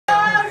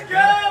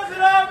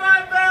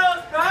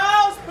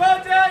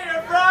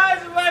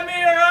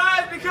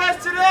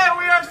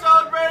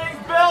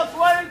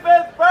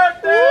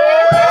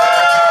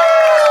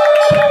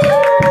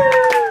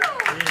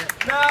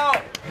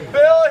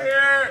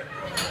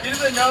He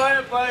doesn't know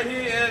it, but he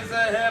is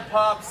a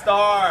hip-hop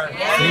star.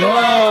 Yeah.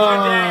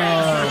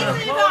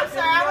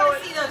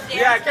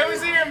 Yeah, can we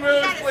see your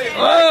moves, please?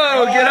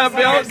 Whoa, get up,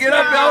 Bill, get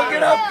up, Bill,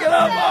 get up, get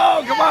up.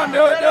 Oh, come on,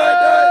 do it, do it,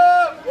 do it.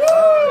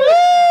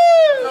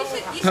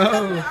 You should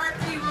know what our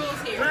 3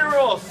 rules here. 3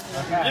 rules.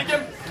 You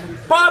can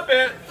pop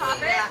it.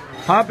 Pop it.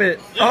 Pop it.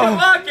 You can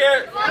lock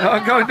it. Oh,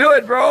 go do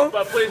it, bro.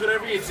 But please,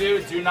 whatever you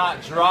do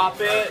not drop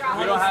it.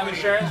 We don't have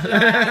insurance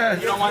yet.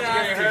 You don't want to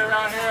get your hair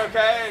around here,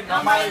 okay?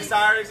 No Miley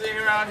Cyrus sitting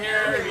around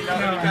here. You know,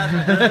 you guys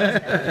are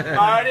good.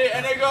 Alrighty,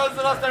 and it goes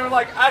the last time we're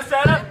like, I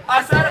said it,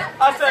 I said it,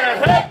 I said it.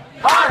 Hip,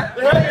 hop,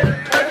 hip,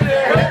 hip,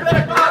 hip,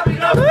 hip, pop, you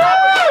know,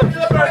 stop it, to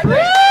the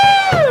birthday.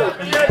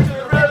 Yeah, to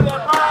the rhythm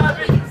of pop.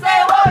 Say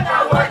what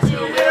now, what you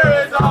hear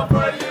is all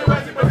for you.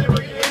 As you put the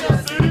boogie in the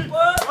city.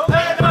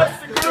 And us,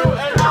 the crew,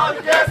 and all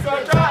the guests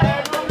are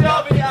trying. Move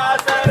y'all be I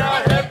said a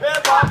hip,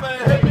 hip, hop, and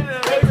hip, hip,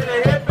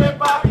 hip, hip, hip,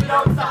 pop. You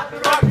don't stop the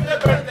rock to the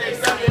birthday.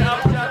 Send me up,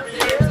 jump me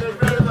here to the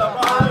rhythm of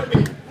pop.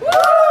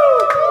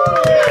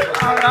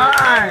 All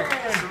right.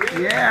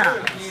 Yeah.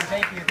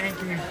 Thank you.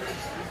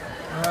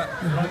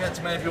 We don't get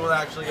too many people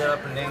that actually get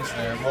up and dance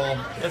there. Well,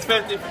 it's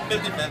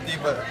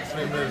 50-50, but it's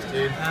sweet moves,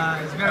 dude.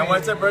 And when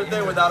it's a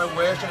birthday without a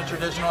wish and a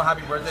traditional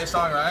happy birthday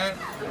song, right?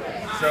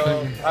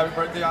 So, happy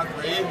birthday on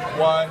 3.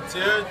 1, 2,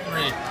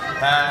 3.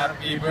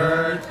 Happy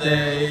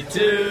birthday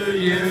to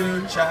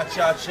you,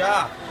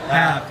 cha-cha-cha.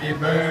 Happy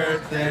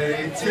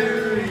birthday to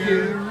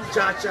you,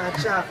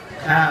 cha-cha-cha.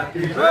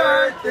 Happy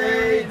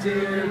birthday,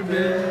 dear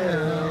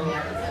Bill.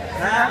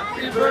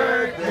 Happy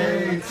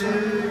birthday to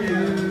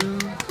you.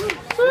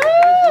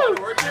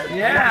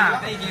 Yeah.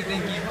 Thank you.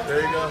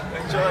 There you go.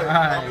 Enjoy. All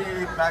right. I'll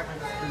be back.